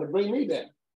 you starting to bring me down,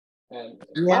 and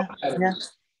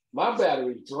my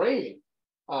battery draining.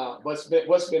 What's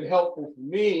been helpful for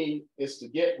me is to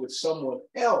get with someone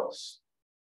else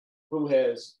who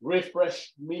has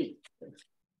refreshed me,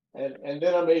 and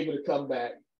then I'm able to come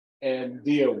back and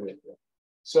deal with it.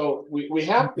 So we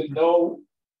have to know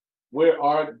where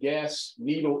our gas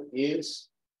needle is,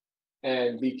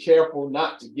 and be careful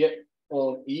not to get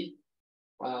on E.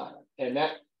 And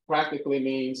that practically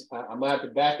means I'm gonna have to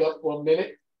back up for a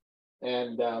minute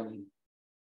and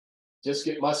just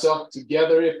get myself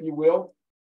together, if you will.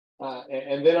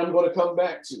 And then I'm going to come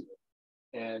back to it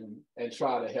and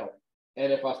try to help.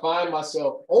 And if I find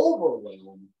myself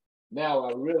overwhelmed, now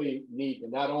I really need to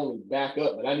not only back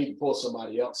up, but I need to pull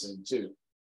somebody else in too,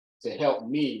 to help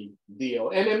me deal.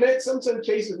 And in some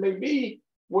cases may be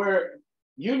where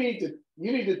you need to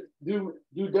do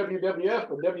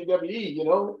WWF or WWE,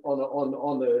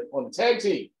 on the tag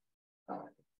team.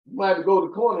 You might have to go to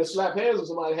the corner and slap hands with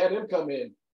somebody, have them come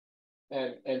in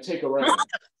and take a round.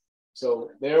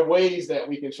 So there are ways that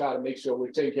we can try to make sure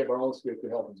we're taking care of our own spiritual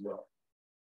health as well.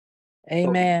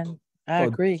 Amen. I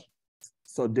agree.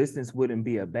 So distance wouldn't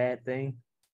be a bad thing?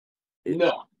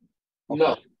 No,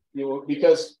 Okay. no.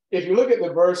 Because if you look at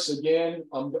the verse again,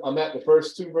 I'm at the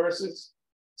first two verses.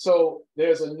 So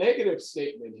there's a negative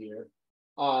statement here.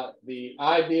 The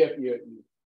idea, if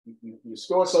you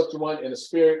store such one in a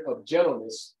spirit of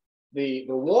gentleness, the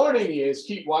warning is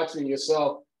keep watching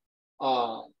yourself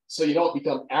so you don't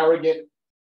become arrogant.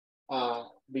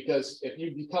 Because if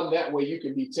you become that way, you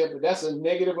can be tempted. That's a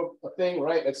negative thing,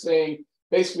 right? That's saying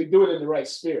basically do it in the right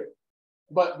spirit.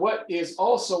 But what is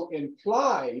also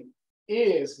implied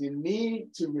is the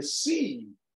need to receive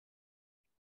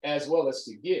as well as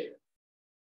to give.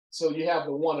 So you have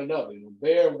the one another, you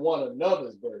bear one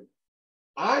another's burden.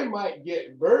 I might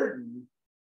get burdened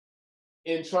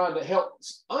in trying to help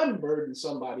unburden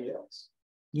somebody else.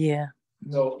 Yeah.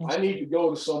 So I need to go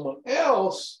to someone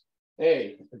else.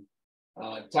 Hey,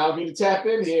 time for you to tap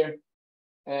in here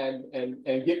and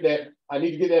get that. I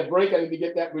need to get that break. I need to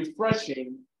get that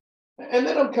refreshing. And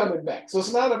then I'm coming back. So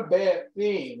it's not a bad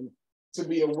thing to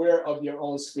be aware of your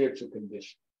own spiritual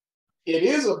condition. It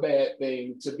is a bad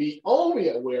thing to be only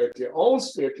aware of your own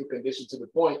spiritual condition to the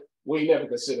point where you never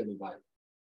consider anybody.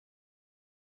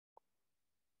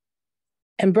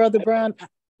 And Brother Brown,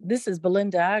 this is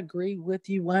Belinda. I agree with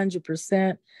you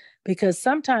 100% because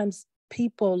sometimes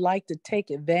people like to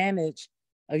take advantage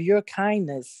of your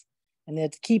kindness and they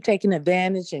keep taking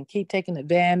advantage and keep taking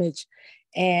advantage.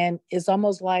 And it's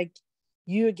almost like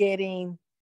you're getting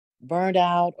burned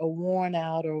out or worn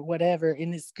out or whatever.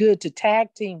 And it's good to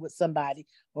tag team with somebody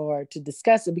or to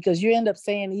discuss it because you end up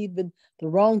saying even the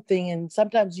wrong thing. And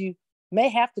sometimes you may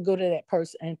have to go to that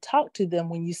person and talk to them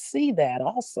when you see that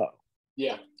also.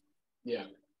 Yeah, yeah.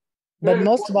 But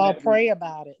most of all, pray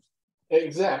about it.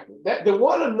 Exactly. That the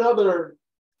one another's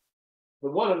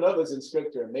in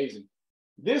scripture amazing.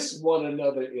 This one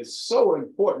another is so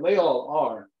important. They all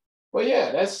are. But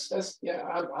yeah, that's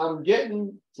I'm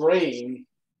getting drained.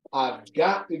 I've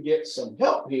got to get some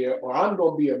help here, or I'm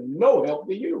going to be of no help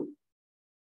to you.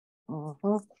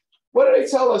 Uh-huh. What do they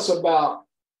tell us about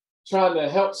trying to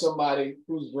help somebody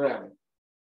who's drowning?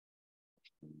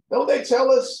 Don't they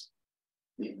tell us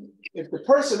if the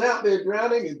person out there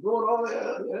drowning is doing all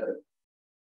that,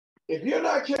 if you're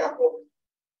not careful,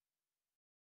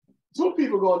 two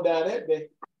people are going to die that day.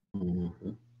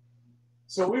 Mm-hmm.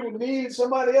 So we would need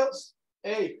somebody else.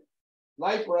 Hey,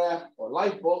 life raft or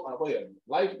lifeboat,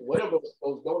 life, whatever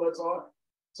those donuts are.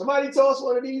 Somebody toss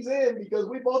one of these in because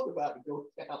we both about to go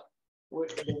down.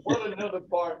 The one another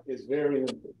part is very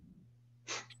important.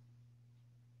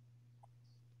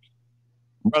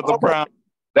 Brother Brown,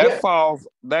 that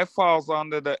falls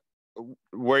under the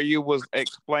where you was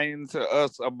explaining to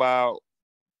us about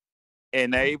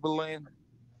enabling,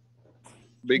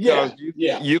 because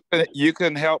you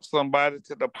can help somebody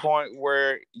to the point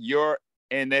where you're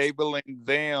enabling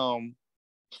them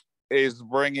is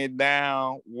bringing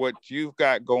down what you've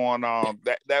got going on.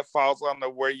 That falls under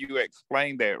where you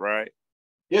explained that, right?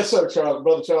 Yes, sir,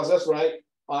 Brother Charles. That's right.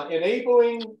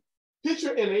 Enabling.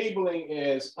 Picture enabling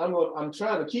as I'm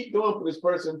trying to keep doing for this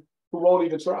person who won't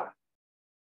even try.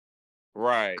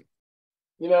 Right.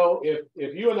 You know,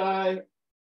 if you and I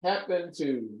happen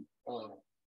to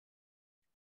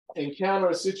encounter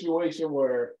a situation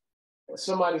where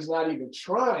somebody's not even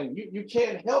trying, you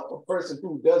can't help a person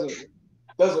who doesn't,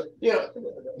 you know,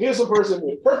 here's a person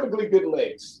with perfectly good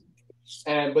legs,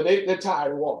 but they're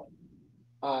tired of walking.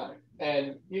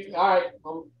 And you, all right,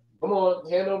 come on,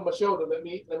 hand on my shoulder, let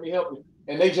me help you.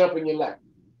 And they jump in your lap.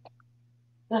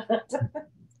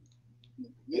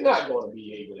 You're not going to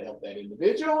be able to help that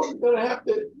individual. You're going to have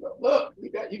to, look, you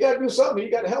got to do something.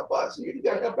 You got to help us. You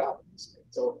got to help out.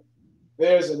 So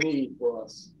there's a need for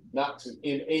us not to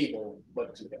enable,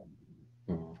 but to help.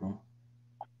 Mm-hmm.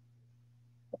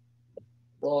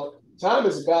 Well, time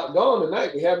is about gone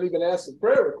tonight. We haven't even asked for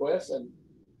prayer requests, and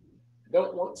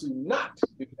don't want to not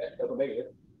do that. That'll make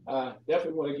it.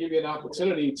 Definitely want to give you an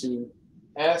opportunity to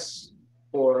ask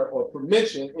for or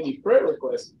mention any prayer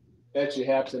requests that you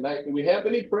have tonight. Do we have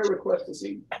any prayer requests this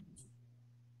evening?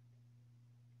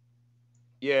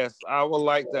 Yes, I would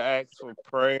like to ask for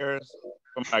prayers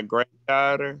for my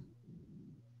granddaughter.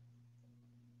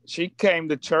 She came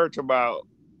to church about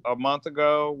a month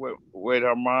ago with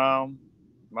her mom,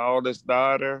 my oldest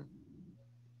daughter.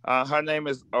 Her name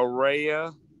is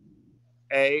Araya,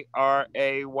 Araya,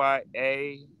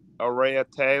 Araya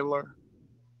Taylor.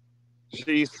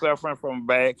 She's suffering from a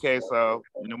bad case of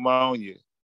pneumonia.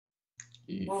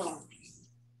 Wow.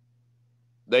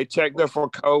 They checked her for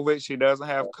COVID. She doesn't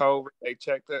have COVID. They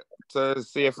checked it to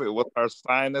see if it was her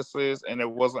sinuses, and it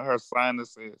wasn't her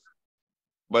sinuses.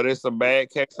 But it's a bad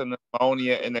case of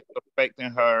pneumonia, and it's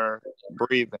affecting her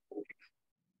breathing.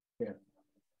 Yeah.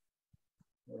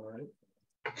 All right.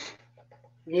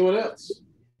 Anyone else?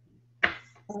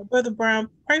 Brother Brown,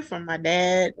 pray for my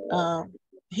dad.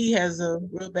 He has a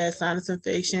real bad sinus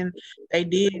infection. They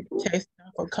did test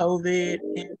him for COVID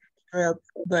and strep,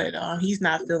 but he's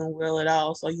not feeling well at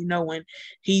all. So when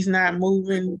he's not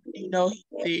moving, he's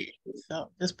sick. So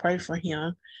just pray for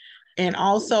him. And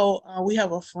also, we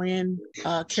have a friend,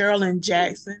 Carolyn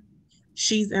Jackson.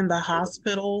 She's in the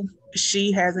hospital.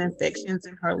 She has infections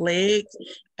in her legs,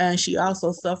 and she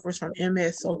also suffers from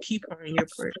MS. So keep her in your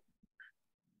prayer.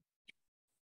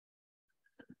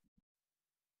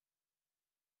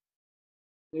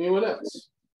 Anyone else?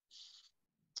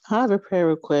 I have a prayer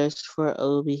request for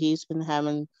Obi. He's been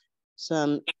having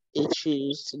some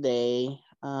issues today.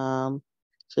 So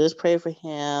just pray for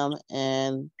him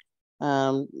and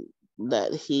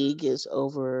that he gets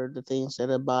over the things that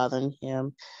are bothering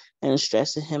him and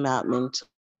stressing him out mentally.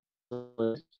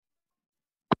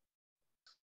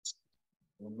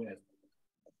 Amen.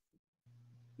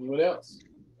 Anyone else?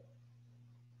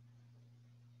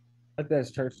 At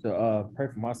that church to pray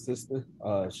for my sister.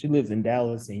 She lives in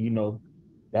Dallas, and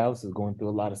Dallas is going through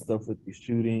a lot of stuff with the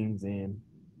shootings and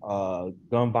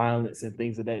gun violence and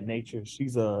things of that nature.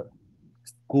 She's a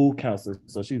school counselor,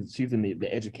 so she's in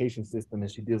the education system,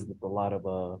 and she deals with a lot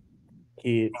of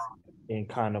kids in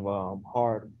kind of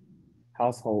hard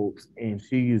households. And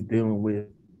she is dealing with,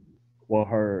 well,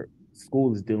 her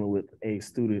school is dealing with a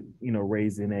student,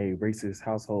 raised in a racist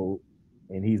household,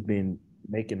 and he's been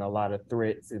making a lot of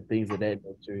threats and things of that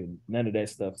nature, and none of that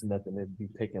stuff's nothing to be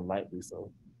taken lightly.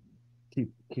 So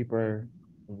keep her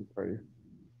in prayer.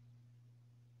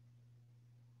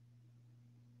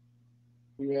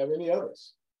 Do you have any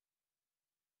others?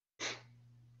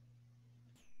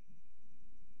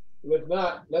 If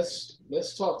not, let's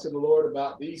talk to the Lord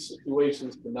about these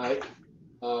situations tonight.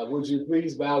 Would you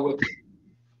please bow with me?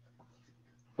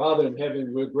 Father in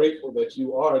heaven, we're grateful that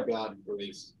you are a God of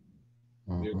grace.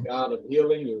 You're a God of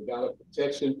healing, you're a God of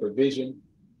protection, provision.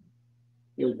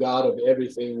 You're a God of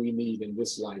everything we need in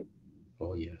this life.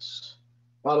 Oh, yes.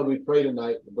 Father, we pray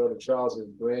tonight for Brother Charles's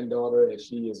granddaughter as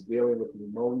she is dealing with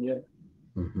pneumonia.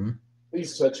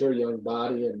 Please touch her young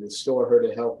body and restore her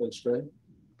to health and strength.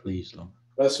 Please, Lord.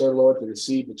 Bless her, Lord, to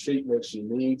receive the treatment she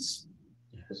needs,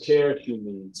 the care she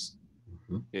needs.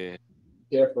 Yeah.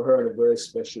 Care for her in a very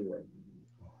special way.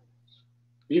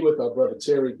 Be with our brother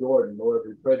Terry Gordon, Lord.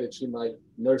 We pray that you might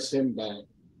nurse him back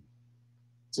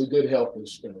to good health and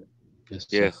strength.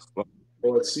 Yes.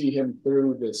 Lord, see him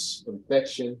through this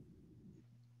infection.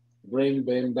 Bring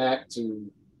him back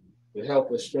to the health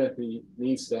and strength he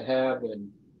needs to have, and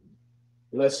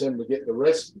bless him to get the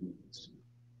rest he needs.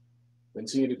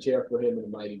 Continue to care for him in a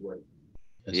mighty way.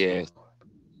 Yes.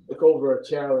 Look over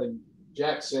Carolyn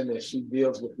Jackson as she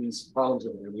deals with these problems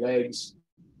with her legs.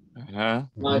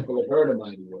 Mindful of her in a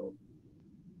mighty way.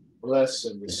 Bless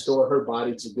and restore her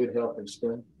body to good health and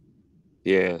strength.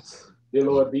 Yes. Dear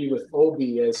Lord, be with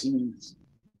Obi as he's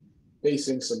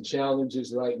facing some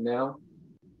challenges right now.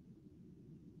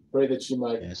 Pray that you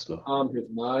might calm his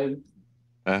mind,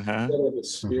 settle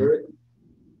his spirit,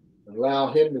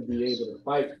 allow him to be able to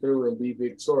fight through and be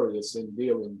victorious in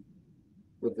dealing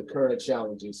with the current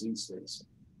challenges he's facing.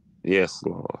 Yes,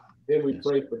 Lord. Then we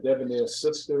pray for Debonair's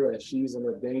sister as she's in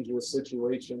a dangerous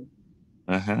situation.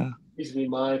 Please be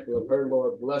mindful of her,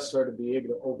 Lord. Bless her to be able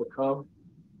to overcome.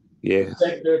 Yes.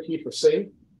 Protect her, keep her safe.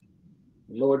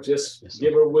 Lord, just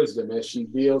give her wisdom as she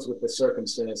deals with the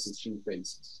circumstances she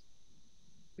faces.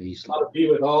 Father, be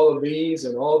with all of these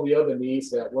and all the other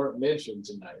needs that weren't mentioned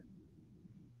tonight.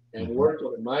 And work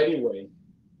in a mighty way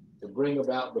to bring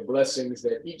about the blessings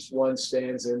that each one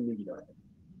stands in need of.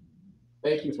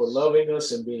 Thank you for loving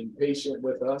us and being patient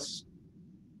with us,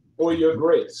 for your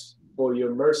grace, for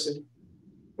your mercy,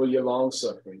 for your long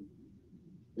suffering.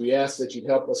 We ask that you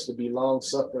help us to be long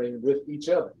suffering with each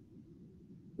other,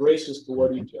 gracious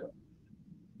toward each other,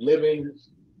 living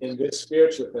in this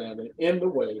spiritual family in the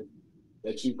way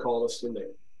that you call us to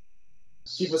live.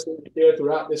 Keep us in care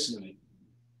throughout this night.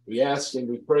 We ask and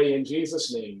we pray in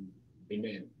Jesus' name.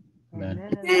 Amen.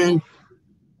 Amen.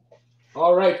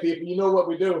 All right, people, you know what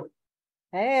we do.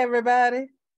 Hey, everybody.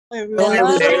 Hey,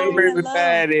 Everybody.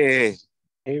 Hey,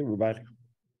 everybody.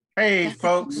 Hey,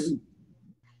 folks.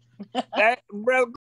 Brother